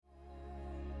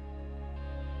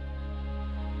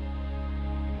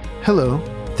Hello,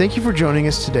 thank you for joining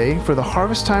us today for the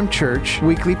Harvest Time Church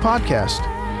weekly podcast.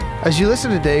 As you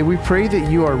listen today, we pray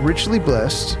that you are richly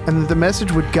blessed and that the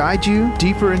message would guide you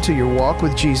deeper into your walk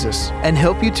with Jesus and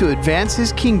help you to advance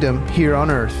His kingdom here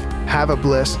on earth. Have a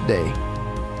blessed day.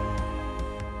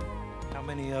 How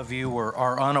many of you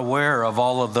are unaware of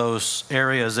all of those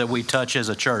areas that we touch as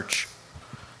a church?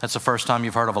 That's the first time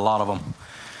you've heard of a lot of them.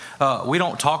 We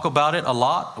don't talk about it a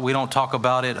lot. We don't talk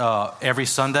about it every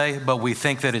Sunday, but we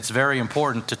think that it's very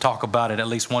important to talk about it at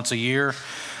least once a year.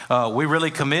 We really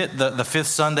commit the fifth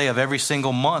Sunday of every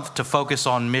single month to focus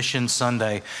on Mission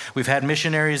Sunday. We've had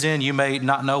missionaries in. You may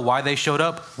not know why they showed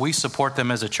up. We support them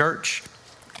as a church.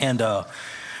 And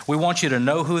we want you to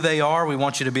know who they are. We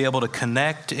want you to be able to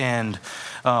connect and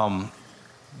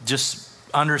just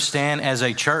understand as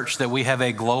a church that we have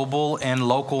a global and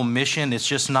local mission. It's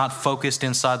just not focused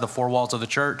inside the four walls of the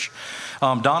church.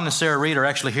 Don and Sarah Reed are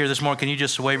actually here this morning. Can you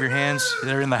just wave your hands?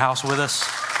 They're in the house with us.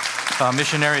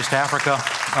 Missionaries to Africa.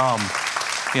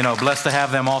 Blessed to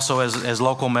have them also as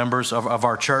local members of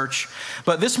our church.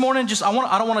 But this morning,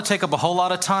 I don't want to take up a whole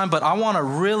lot of time, but I want to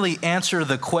really answer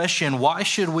the question, why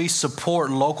should we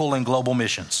support local and global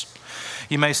missions?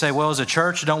 You may say, well, as a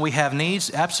church, don't we have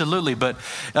needs? Absolutely. But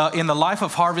in the life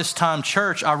of Harvest Time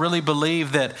Church, I really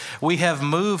believe that we have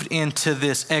moved into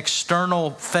this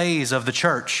external phase of the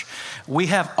church. We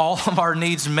have all of our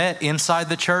needs met inside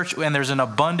the church, and there's an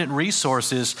abundant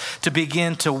resources to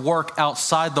begin to work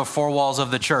outside the four walls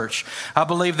of the church. I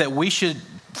believe that we should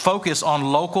focus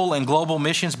on local and global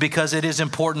missions because it is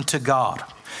important to God.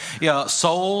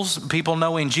 Souls, people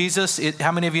knowing Jesus.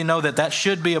 How many of you know that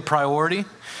should be a priority?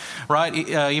 Right?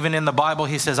 Even in the Bible,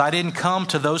 he says, I didn't come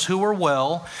to those who were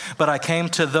well, but I came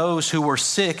to those who were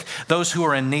sick, those who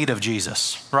are in need of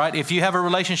Jesus, right? If you have a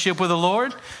relationship with the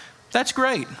Lord, that's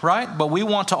great, right? But we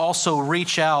want to also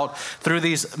reach out through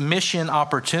these mission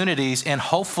opportunities and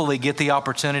hopefully get the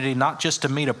opportunity not just to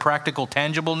meet a practical,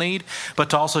 tangible need,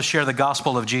 but to also share the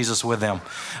gospel of Jesus with them.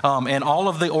 And all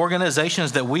of the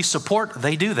organizations that we support,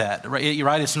 they do that,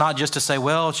 right? It's not just to say,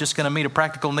 well, it's just going to meet a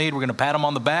practical need. We're going to pat them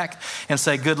on the back and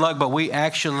say good luck. But we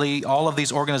actually, all of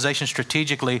these organizations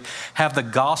strategically have the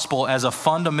gospel as a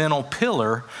fundamental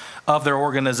pillar of their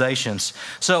organizations.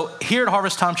 So here at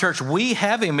Harvest Time Church, we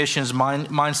have a missions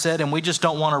mindset, and we just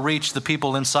don't want to reach the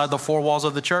people inside the four walls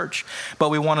of the church, but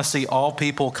we want to see all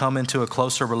people come into a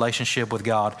closer relationship with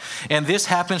God. And this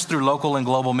happens through local and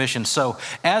global missions. So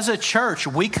as a church,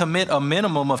 we commit a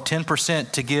minimum of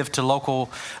 10% to give to local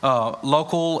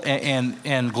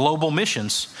and global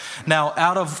missions. Now,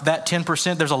 out of that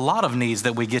 10%, there's a lot of needs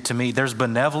that we get to meet. There's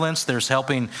benevolence, there's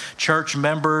helping church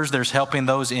members, there's helping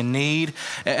those in need,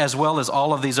 as well as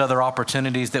all of these other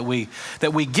opportunities that we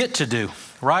get to do,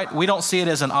 right? We don't see it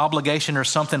as an obligation or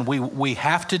something we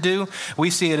have to do. We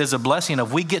see it as a blessing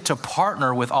of we get to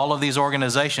partner with all of these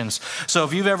organizations. So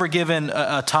if you've ever given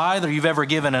a tithe or you've ever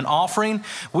given an offering,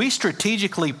 we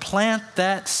strategically plant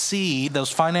that seed,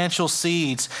 those financial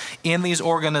seeds, in these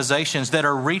organizations that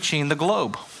are reaching the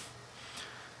globe.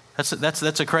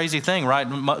 That's a crazy thing, right?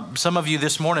 Some of you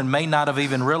this morning may not have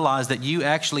even realized that you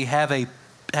actually have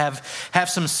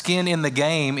some skin in the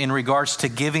game in regards to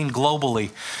giving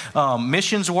globally.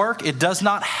 Missions work, it does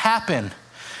not happen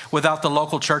without the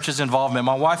local church's involvement.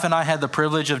 My wife and I had the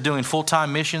privilege of doing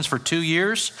full-time missions for 2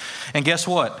 years. And guess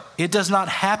what? It does not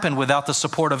happen without the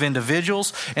support of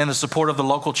individuals and the support of the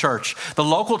local church. The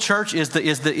local church is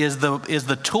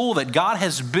the tool that God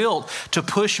has built to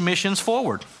push missions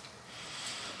forward.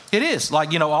 It is.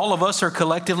 All of us are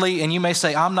collectively, and you may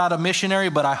say, I'm not a missionary,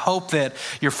 but I hope that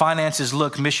your finances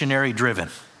look missionary driven.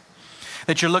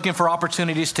 That you're looking for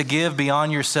opportunities to give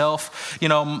beyond yourself.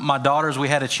 My daughters, we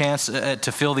had a chance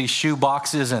to fill these shoe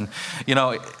boxes, and,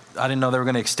 I didn't know they were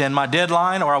going to extend my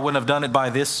deadline, or I wouldn't have done it by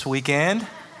this weekend.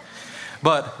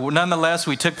 But nonetheless,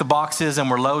 we took the boxes and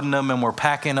we're loading them and we're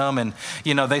packing them. And,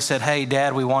 they said, hey,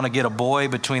 Dad, we want to get a boy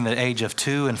between the age of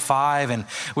 2 and 5. And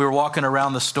we were walking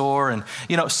around the store and,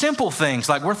 simple things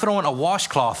like we're throwing a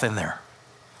washcloth in there.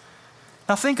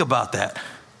 Now think about that.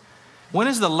 When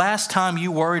is the last time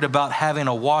you worried about having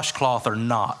a washcloth or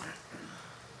not?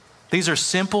 These are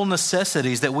simple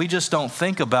necessities that we just don't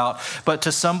think about. But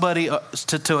to somebody,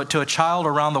 to a child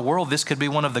around the world, this could be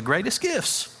one of the greatest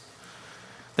gifts.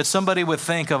 That somebody would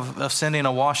think of sending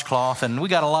a washcloth. And we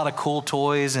got a lot of cool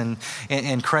toys and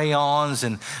crayons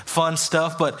and fun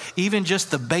stuff, but even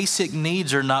just the basic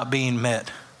needs are not being met.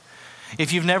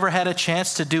 If you've never had a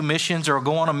chance to do missions or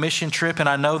go on a mission trip, and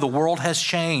I know the world has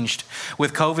changed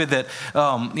with COVID that,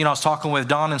 I was talking with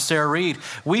Don and Sarah Reed,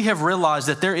 we have realized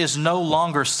that there is no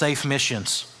longer safe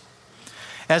missions.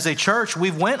 As a church,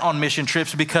 we went on mission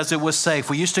trips because it was safe.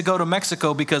 We used to go to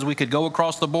Mexico because we could go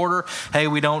across the border. Hey,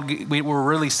 we're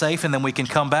really safe, and then we can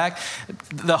come back.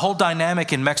 The whole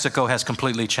dynamic in Mexico has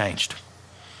completely changed.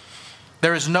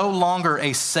 There is no longer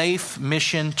a safe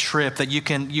mission trip that you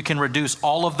can reduce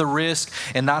all of the risk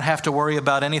and not have to worry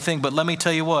about anything. But let me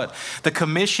tell you what, the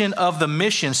commission of the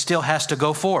mission still has to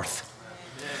go forth.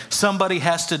 Somebody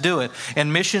has to do it.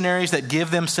 And missionaries that give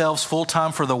themselves full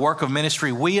time for the work of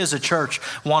ministry, we as a church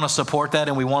want to support that,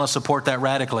 and we want to support that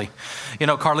radically. You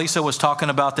know, Carlisa was talking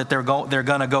about that they're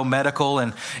going to go medical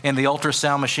and in the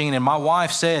ultrasound machine. And my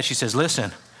wife said, she says,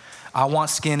 listen, I want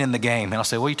skin in the game. And I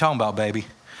said, what are you talking about, baby?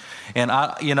 And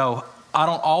I don't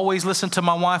always listen to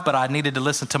my wife, but I needed to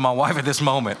listen to my wife at this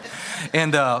moment.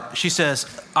 And she says,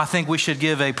 I think we should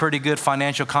give a pretty good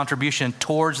financial contribution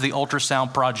towards the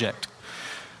ultrasound project.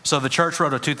 So the church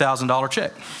wrote a $2,000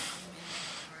 check.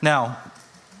 Now,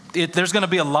 there's going to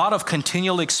be a lot of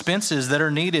continual expenses that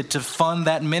are needed to fund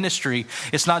that ministry.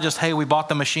 It's not just, hey, we bought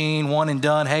the machine, one and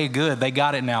done. Hey, good, they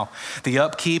got it now. The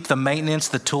upkeep, the maintenance,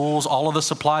 the tools, all of the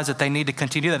supplies that they need to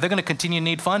continue that. They're going to continue to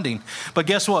need funding. But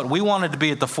guess what? We wanted to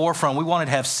be at the forefront. We wanted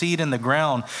to have seed in the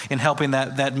ground in helping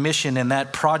that mission and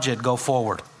that project go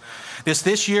forward.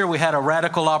 This year we had a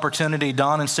radical opportunity.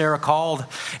 Don and Sarah called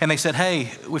and they said,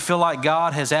 hey, we feel like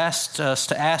God has asked us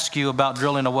to ask you about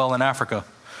drilling a well in Africa.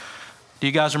 Do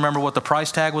you guys remember what the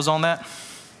price tag was on that?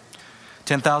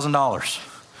 $10,000.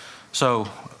 So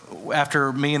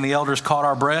after me and the elders caught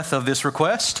our breath of this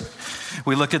request,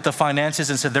 we looked at the finances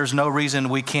and said, there's no reason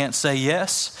we can't say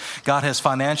yes. God has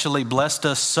financially blessed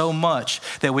us so much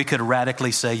that we could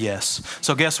radically say yes.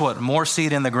 So guess what? More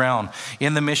seed in the ground,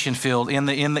 in the mission field, in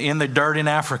the dirt in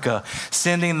Africa,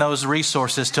 sending those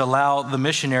resources to allow the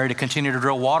missionary to continue to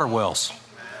drill water wells.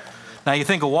 Now you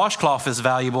think a washcloth is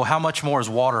valuable. How much more is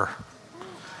water?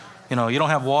 You know, you don't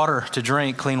have water to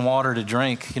drink, clean water to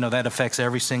drink. You know, that affects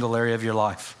every single area of your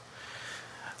life.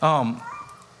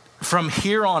 From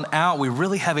here on out, we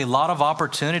really have a lot of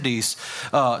opportunities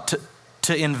to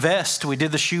invest. We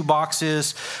did the shoe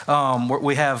boxes.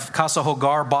 We have Casa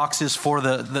Hogar boxes for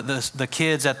the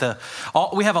kids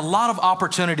we have a lot of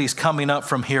opportunities coming up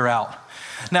from here out.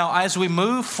 Now, as we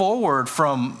move forward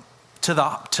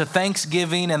to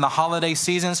Thanksgiving and the holiday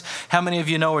seasons, how many of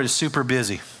you know it is super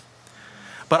busy?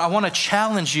 But I want to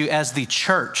challenge you as the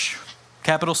church,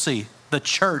 capital C, the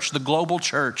church, the global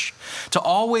church, to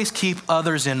always keep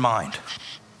others in mind.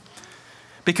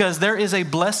 Because there is a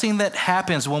blessing that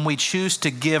happens when we choose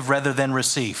to give rather than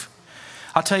receive.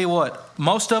 I'll tell you what,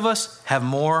 most of us have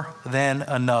more than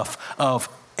enough of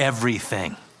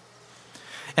everything.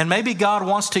 And maybe God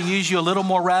wants to use you a little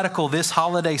more radical this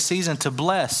holiday season to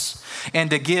bless and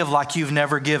to give like you've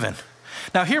never given.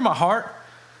 Now, hear my heart.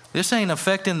 This ain't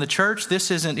affecting the church.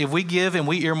 This isn't, if we give and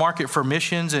we earmark it for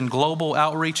missions and global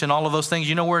outreach and all of those things,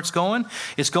 you know where it's going?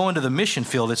 It's going to the mission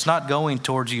field. It's not going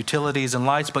towards utilities and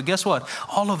lights. But guess what?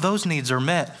 All of those needs are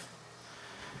met.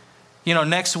 You know,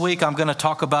 next week I'm going to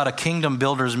talk about a kingdom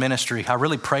builders ministry. I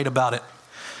really prayed about it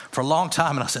for a long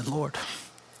time. And I said, Lord,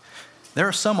 there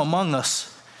are some among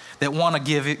us that want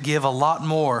to give a lot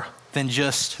more than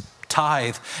just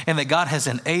tithe, and that God has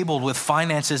enabled with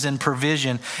finances and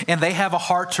provision, and they have a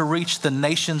heart to reach the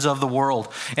nations of the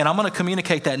world. And I'm going to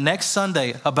communicate that next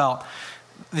Sunday about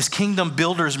this Kingdom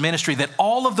Builders Ministry, that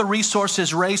all of the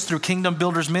resources raised through Kingdom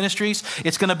Builders Ministries,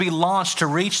 it's going to be launched to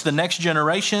reach the next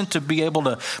generation, to be able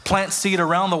to plant seed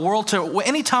around the world.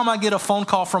 Anytime I get a phone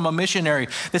call from a missionary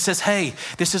that says, hey,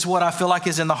 this is what I feel like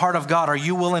is in the heart of God, are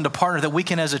you willing to partner? That we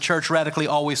can as a church radically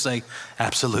always say,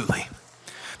 absolutely.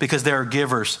 Because there are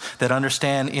givers that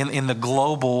understand in the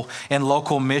global and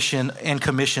local mission and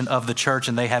commission of the church,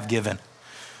 and they have given.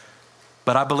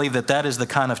 But I believe that is the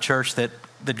kind of church that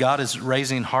God is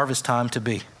raising Harvest Time to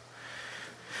be.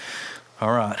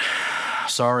 All right.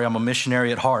 Sorry, I'm a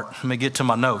missionary at heart. Let me get to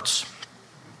my notes.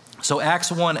 So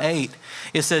Acts 1:8,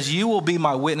 it says, you will be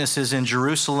my witnesses in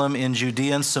Jerusalem, in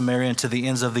Judea and Samaria, and to the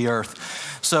ends of the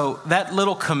earth. So that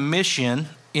little commission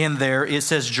in there, it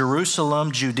says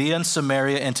Jerusalem, Judea and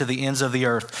Samaria, and to the ends of the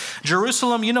earth.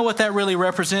 Jerusalem, you know what that really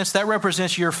represents? That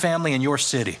represents your family and your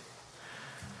city.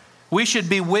 We should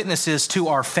be witnesses to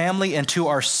our family and to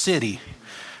our city,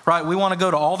 right? We want to go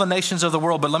to all the nations of the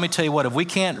world, but let me tell you what, if we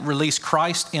can't release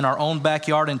Christ in our own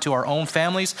backyard and to our own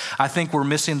families, I think we're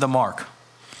missing the mark,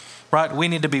 right? We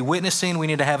need to be witnessing. We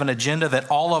need to have an agenda that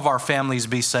all of our families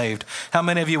be saved. How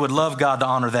many of you would love God to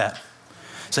honor that?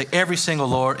 Say, every single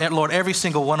Lord, every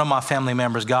single one of my family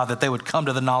members, God, that they would come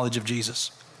to the knowledge of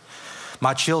Jesus.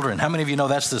 My children, how many of you know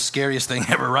that's the scariest thing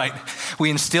ever, right? We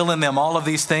instill in them all of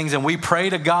these things and we pray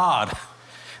to God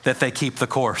that they keep the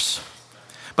course.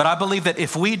 But I believe that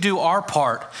if we do our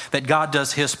part, that God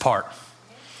does his part.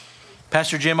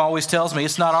 Pastor Jim always tells me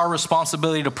it's not our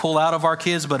responsibility to pull out of our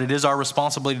kids, but it is our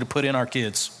responsibility to put in our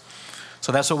kids.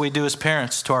 So that's what we do as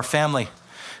parents to our family.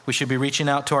 We should be reaching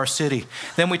out to our city.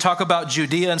 Then we talk about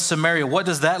Judea and Samaria. What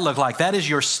does that look like? That is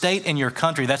your state and your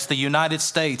country. That's the United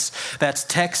States. That's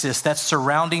Texas. That's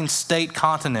surrounding state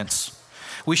continents.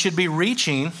 We should be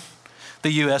reaching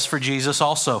the U.S. for Jesus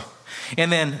also.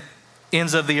 And then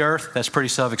ends of the earth, that's pretty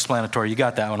self-explanatory. You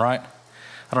got that one, right?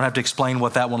 I don't have to explain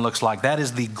what that one looks like. That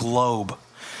is the globe.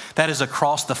 That is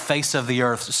across the face of the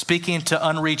earth, speaking to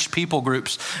unreached people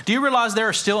groups. Do you realize there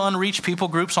are still unreached people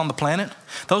groups on the planet?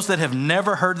 Those that have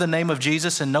never heard the name of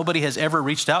Jesus and nobody has ever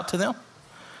reached out to them?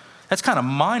 That's kind of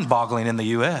mind-boggling in the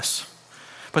U.S.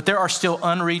 But there are still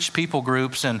unreached people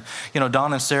groups, and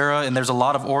Don and Sarah, and there's a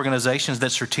lot of organizations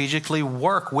that strategically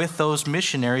work with those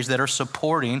missionaries that are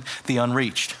supporting the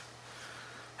unreached.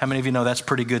 How many of you know that's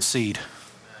pretty good seed?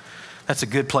 That's a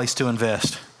good place to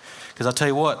invest. Because I'll tell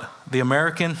you what, the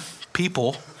American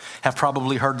people have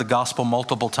probably heard the gospel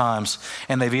multiple times,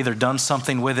 and they've either done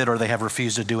something with it or they have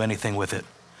refused to do anything with it.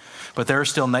 But there are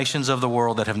still nations of the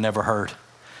world that have never heard.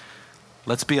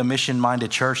 Let's be a mission-minded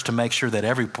church to make sure that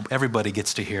everybody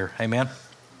gets to hear. Amen?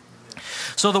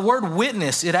 So the word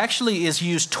witness, it actually is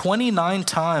used 29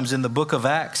 times in the book of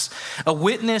Acts. To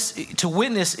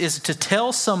witness is to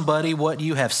tell somebody what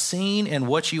you have seen and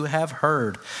what you have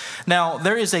heard. Now,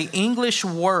 there is an English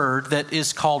word that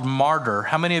is called martyr.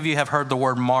 How many of you have heard the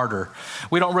word martyr?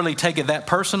 We don't really take it that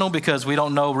personal because we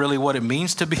don't know really what it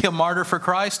means to be a martyr for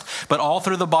Christ. But all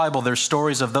through the Bible, there's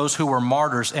stories of those who were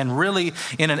martyrs. And really,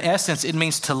 in an essence, it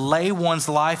means to lay one's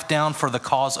life down for the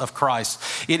cause of Christ.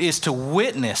 It is to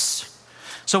witness.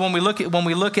 So when we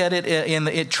look at it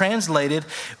it translated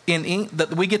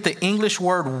we get the English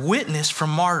word witness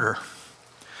from martyr.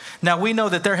 Now we know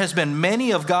that there has been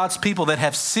many of God's people that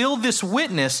have sealed this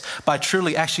witness by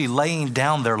truly actually laying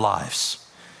down their lives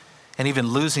and even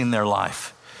losing their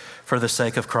life for the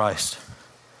sake of Christ.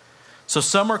 So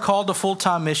some are called to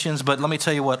full-time missions, but let me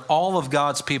tell you what, all of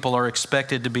God's people are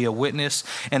expected to be a witness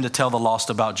and to tell the lost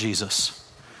about Jesus.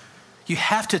 You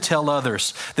have to tell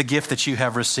others the gift that you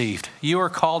have received. You are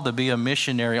called to be a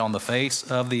missionary on the face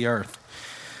of the earth.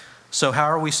 So how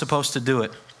are we supposed to do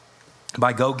it?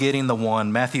 By go getting the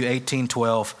one. Matthew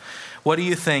 18:12. What do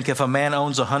you think if a man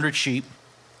owns 100 sheep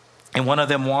and one of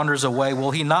them wanders away?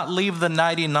 Will he not leave the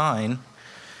 99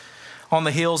 on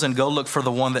the hills and go look for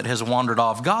the one that has wandered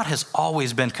off? God has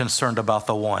always been concerned about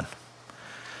the one.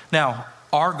 Now,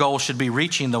 our goal should be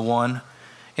reaching the one.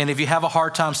 And if you have a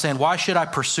hard time saying, why should I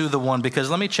pursue the one? Because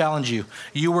let me challenge you.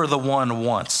 You were the one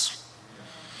once.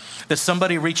 That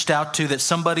somebody reached out to, that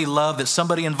somebody loved, that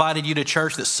somebody invited you to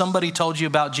church, that somebody told you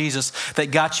about Jesus,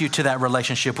 that got you to that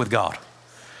relationship with God.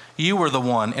 You were the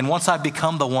one. And once I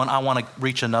become the one, I want to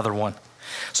reach another one.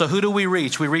 So who do we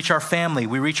reach? We reach our family.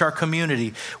 We reach our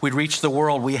community. We reach the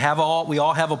world. We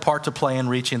all have a part to play in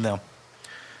reaching them.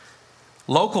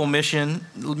 Local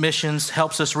missions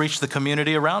helps us reach the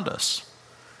community around us.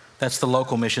 That's the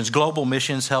local missions. Global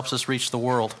missions helps us reach the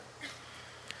world.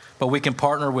 But we can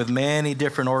partner with many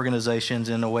different organizations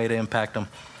in a way to impact them.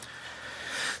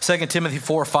 2 Timothy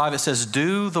 4:5, it says,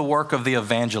 do the work of the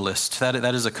evangelist.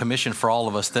 That is a commission for all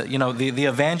of us. That the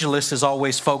evangelist is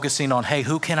always focusing on, hey,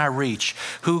 who can I reach?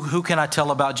 Who can I tell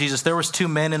about Jesus? There was two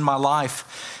men in my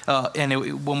life,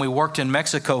 when we worked in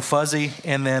Mexico, Fuzzy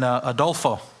and then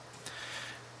Adolfo.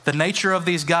 The nature of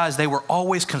these guys, they were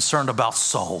always concerned about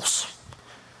souls.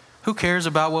 Who cares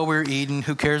about what we're eating?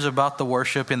 Who cares about the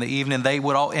worship in the evening? They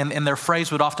would all, and their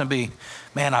phrase would often be,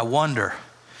 man, I wonder,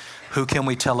 who can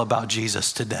we tell about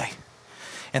Jesus today?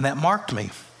 And that marked me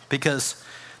because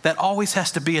that always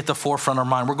has to be at the forefront of our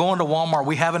mind. We're going to Walmart.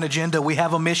 We have an agenda. We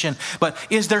have a mission. But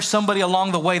is there somebody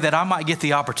along the way that I might get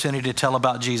the opportunity to tell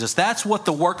about Jesus? That's what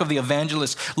the work of the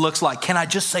evangelist looks like. Can I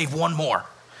just save one more?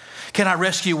 Can I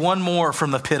rescue one more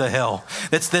from the pit of hell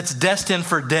that's destined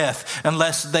for death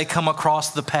unless they come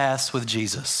across the paths with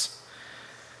Jesus?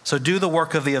 So do the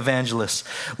work of the evangelist.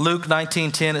 Luke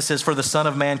 19:10, it says, for the Son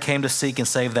of Man came to seek and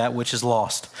save that which is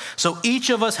lost. So each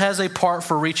of us has a part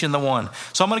for reaching the one.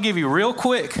 So I'm going to give you real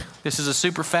quick. This is a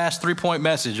super fast 3-point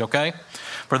message, okay?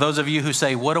 For those of you who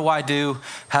say, what do I do?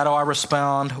 How do I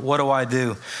respond? What do I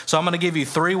do? So I'm going to give you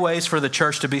 3 ways for the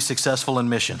church to be successful in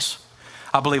missions.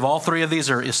 I believe all 3 of these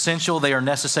are essential, they are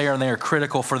necessary, and they are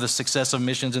critical for the success of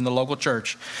missions in the local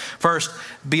church. First,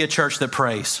 be a church that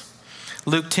prays.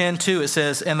 Luke 10:2, it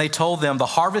says, and they told them, the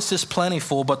harvest is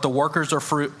plentiful, but the workers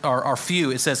are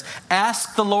few. It says,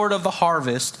 ask the Lord of the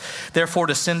harvest, therefore,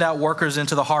 to send out workers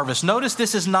into the harvest. Notice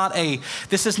this is not a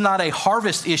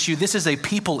harvest issue, this is a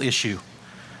people issue.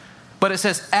 But it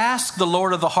says, ask the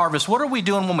Lord of the harvest. What are we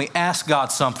doing when we ask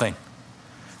God something?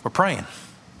 We're praying.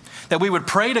 That we would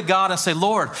pray to God and say,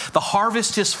 Lord, the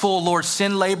harvest is full. Lord,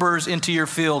 send laborers into your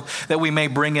field that we may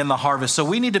bring in the harvest. So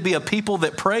we need to be a people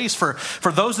that prays for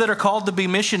those that are called to be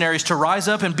missionaries to rise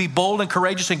up and be bold and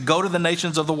courageous and go to the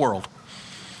nations of the world.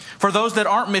 For those that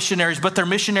aren't missionaries, but they're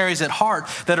missionaries at heart,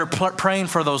 that are praying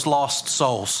for those lost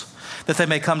souls, that they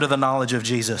may come to the knowledge of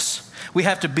Jesus. We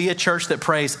have to be a church that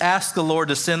prays. Ask the Lord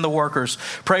to send the workers.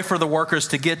 Pray for the workers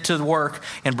to get to work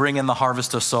and bring in the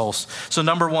harvest of souls. So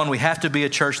number one, we have to be a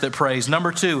church that prays.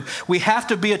 Number two, we have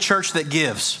to be a church that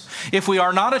gives. If we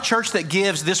are not a church that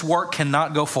gives, this work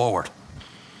cannot go forward.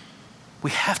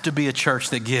 We have to be a church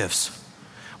that gives.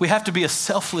 We have to be a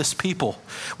selfless people.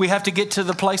 We have to get to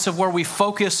the place of where we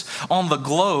focus on the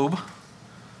globe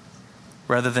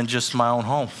rather than just my own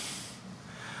home.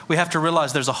 We have to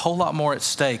realize there's a whole lot more at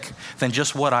stake than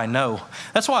just what I know.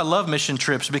 That's why I love mission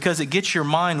trips, because it gets your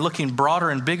mind looking broader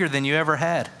and bigger than you ever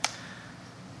had,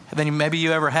 than maybe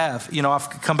you ever have. You know, I've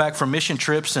come back from mission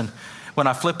trips, and when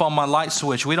I flip on my light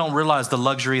switch, we don't realize the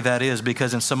luxury that is,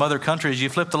 because in some other countries, you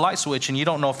flip the light switch and you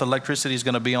don't know if the electricity is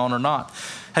going to be on or not.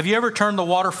 Have you ever turned the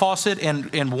water faucet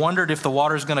and wondered if the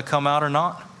water is going to come out or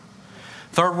not?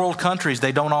 Third world countries,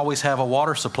 they don't always have a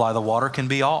water supply. The water can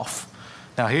be off.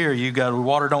 Now here,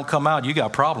 water don't come out, you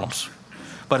got problems.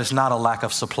 But it's not a lack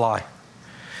of supply.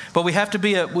 But we have to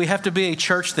be a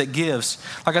church that gives.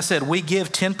 Like I said, we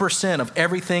give 10% of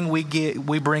everything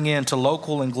we bring in to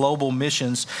local and global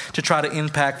missions to try to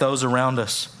impact those around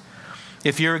us.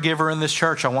 If you're a giver in this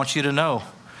church, I want you to know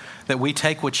that we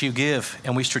take what you give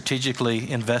and we strategically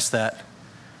invest that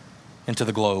into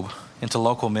the globe, into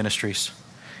local ministries,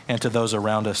 and to those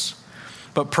around us.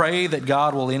 But pray that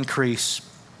God will increase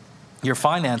your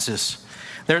finances.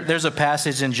 There's a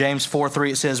passage in James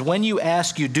 4:3. It says, when you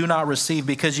ask, you do not receive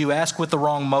because you ask with the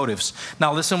wrong motives.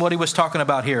 Now listen what he was talking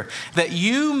about here. That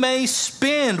you may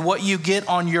spend what you get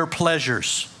on your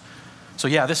pleasures. So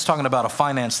yeah, this is talking about a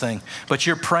finance thing. But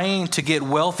you're praying to get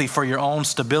wealthy for your own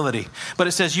stability. But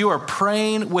it says you are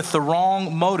praying with the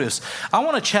wrong motives. I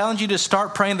want to challenge you to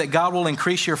start praying that God will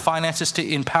increase your finances to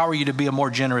empower you to be a more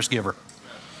generous giver.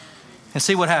 And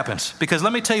see what happens. Because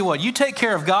let me tell you what, you take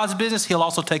care of God's business, He'll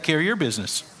also take care of your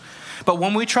business. But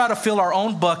when we try to fill our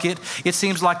own bucket, it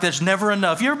seems like there's never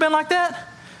enough. You ever been like that?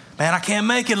 Man, I can't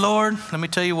make it, Lord. Let me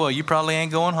tell you what, you probably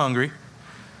ain't going hungry,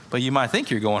 but you might think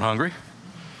you're going hungry,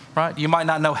 right? You might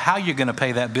not know how you're going to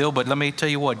pay that bill, but let me tell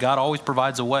you what, God always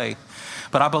provides a way.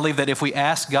 But I believe that if we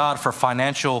ask God for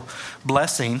financial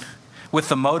blessing with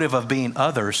the motive of being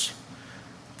others,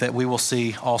 that we will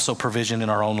see also provision in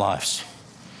our own lives.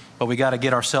 But we got to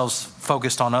get ourselves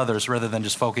focused on others rather than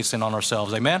just focusing on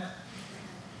ourselves. Amen?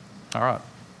 All right.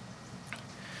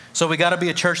 So we got to be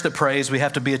a church that prays. We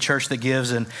have to be a church that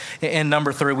gives. And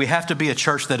number three, we have to be a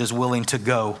church that is willing to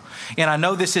go. And I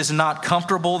know this is not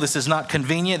comfortable. This is not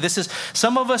convenient.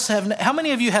 Some of us have, how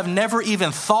many of you have never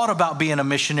even thought about being a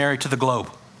missionary to the globe?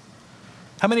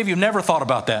 How many of you have never thought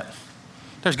about that?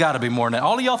 There's got to be more than that.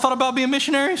 All of y'all thought about being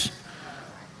missionaries?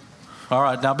 All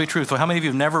right, now be truthful. How many of you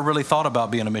have never really thought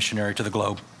about being a missionary to the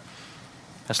globe?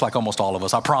 That's like almost all of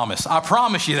us. I promise. I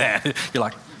promise you that. You're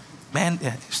like, man,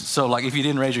 so like if you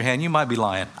didn't raise your hand, you might be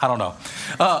lying. I don't know.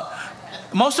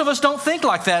 Most of us don't think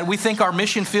like that. We think our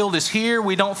mission field is here.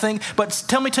 We don't think, but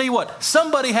tell you what,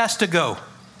 somebody has to go.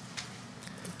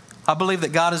 I believe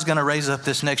that God is going to raise up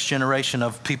this next generation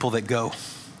of people that go.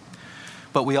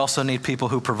 But we also need people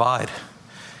who provide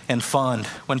and fund.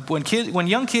 When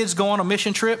young kids go on a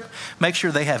mission trip, make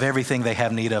sure they have everything they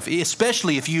have need of,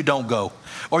 especially if you don't go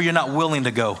or you're not willing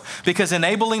to go. Because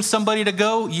enabling somebody to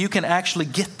go, you can actually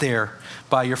get there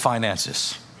by your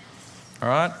finances. All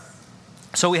right?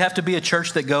 So we have to be a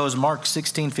church that goes. Mark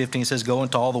 16:15 says, go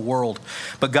into all the world.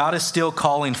 But God is still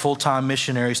calling full-time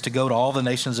missionaries to go to all the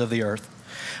nations of the earth.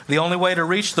 The only way to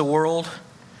reach the world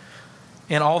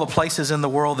and all the places in the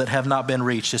world that have not been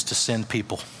reached is to send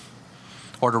people,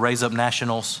 or to raise up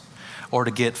nationals, or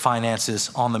to get finances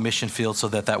on the mission field so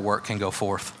that that work can go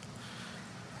forth.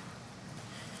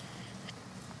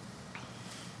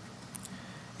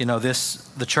 You know,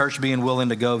 the church being willing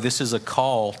to go, this is a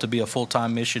call to be a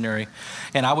full-time missionary.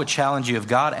 And I would challenge you, if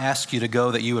God asks you to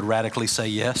go, that you would radically say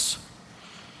yes.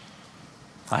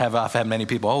 I've had many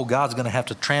people, God's going to have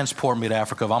to transport me to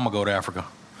Africa if I'm going to go to Africa.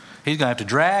 He's going to have to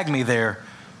drag me there.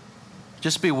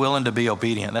 Just be willing to be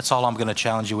obedient. That's all I'm going to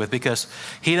challenge you with, because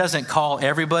He doesn't call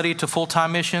everybody to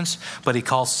full-time missions, but He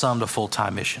calls some to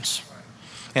full-time missions.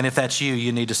 And if that's you,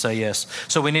 you need to say yes.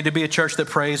 So we need to be a church that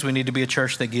prays, we need to be a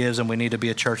church that gives, and we need to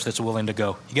be a church that's willing to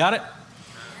go. You got it?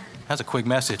 That's a quick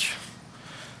message.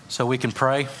 So we can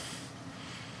pray.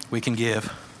 We can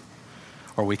give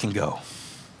or we can go.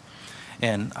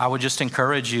 And I would just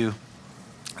encourage you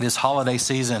this holiday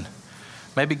season,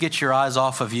 maybe get your eyes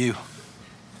off of you.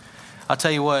 I'll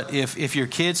tell you what, if your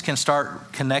kids can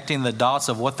start connecting the dots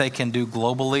of what they can do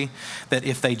globally, that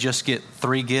if they just get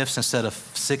 3 gifts instead of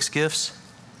 6 gifts,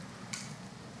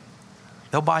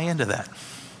 they'll buy into that.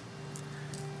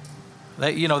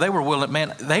 They were willing,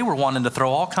 man, they were wanting to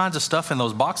throw all kinds of stuff in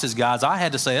those boxes, guys. I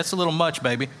had to say, that's a little much,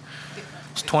 baby.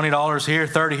 It's $20 here,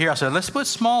 $30 here. I said, let's put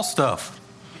small stuff.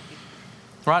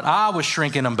 Right? I was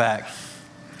shrinking them back.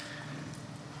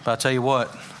 But I tell you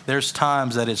what, there's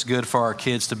times that it's good for our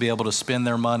kids to be able to spend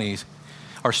their money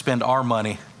or spend our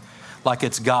money like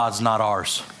it's God's, not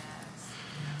ours.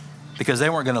 Because they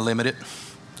weren't going to limit it.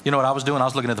 You know what I was doing? I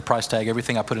was looking at the price tag,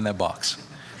 everything I put in that box.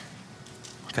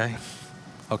 Okay.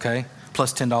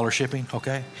 Plus $10 shipping.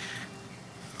 Okay.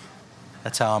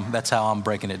 That's how I'm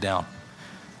breaking it down.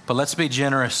 But let's be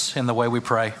generous in the way we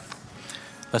pray.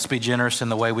 Let's be generous in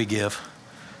the way we give.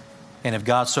 And if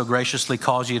God so graciously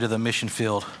calls you to the mission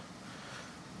field,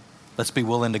 let's be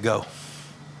willing to go,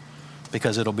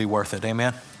 because it'll be worth it.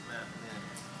 Amen?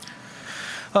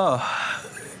 The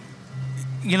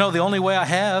only way I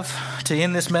have to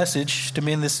end this message, to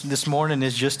end this morning,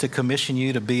 is just to commission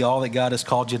you to be all that God has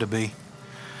called you to be.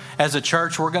 As a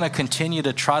church, we're going to continue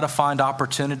to try to find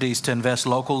opportunities to invest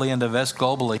locally and to invest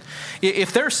globally.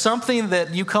 If there's something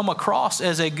that you come across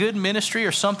as a good ministry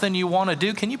or something you want to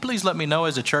do, can you please let me know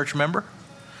as a church member?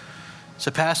 So,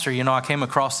 Pastor, I came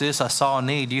across this. I saw a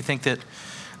need. Do you think that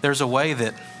there's a way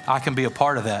that I can be a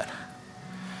part of that?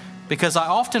 Because I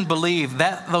often believe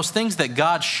that those things that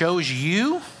God shows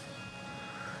you,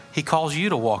 He calls you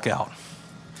to walk out.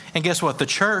 And guess what? The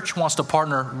church wants to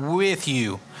partner with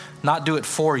you, not do it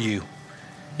for you.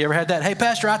 You ever had that? Hey,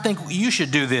 Pastor, I think you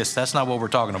should do this. That's not what we're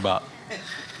talking about.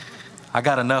 I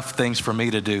got enough things for me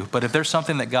to do. But if there's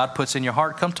something that God puts in your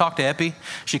heart, come talk to Epi.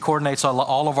 She coordinates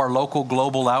all of our local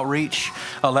global outreach.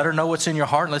 Let her know what's in your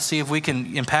heart. Let's see if we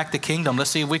can impact the kingdom. Let's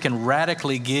see if we can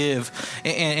radically give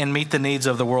and meet the needs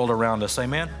of the world around us.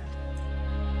 Amen.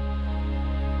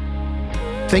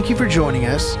 Thank you for joining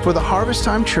us for the Harvest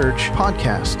Time Church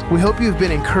podcast. We hope you've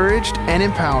been encouraged and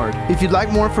empowered. If you'd like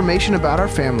more information about our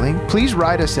family, please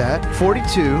write us at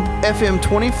 42 FM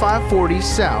 2540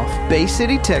 South, Bay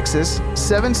City, Texas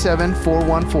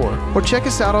 77414, or check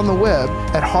us out on the web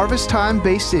at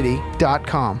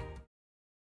harvesttimebaycity.com.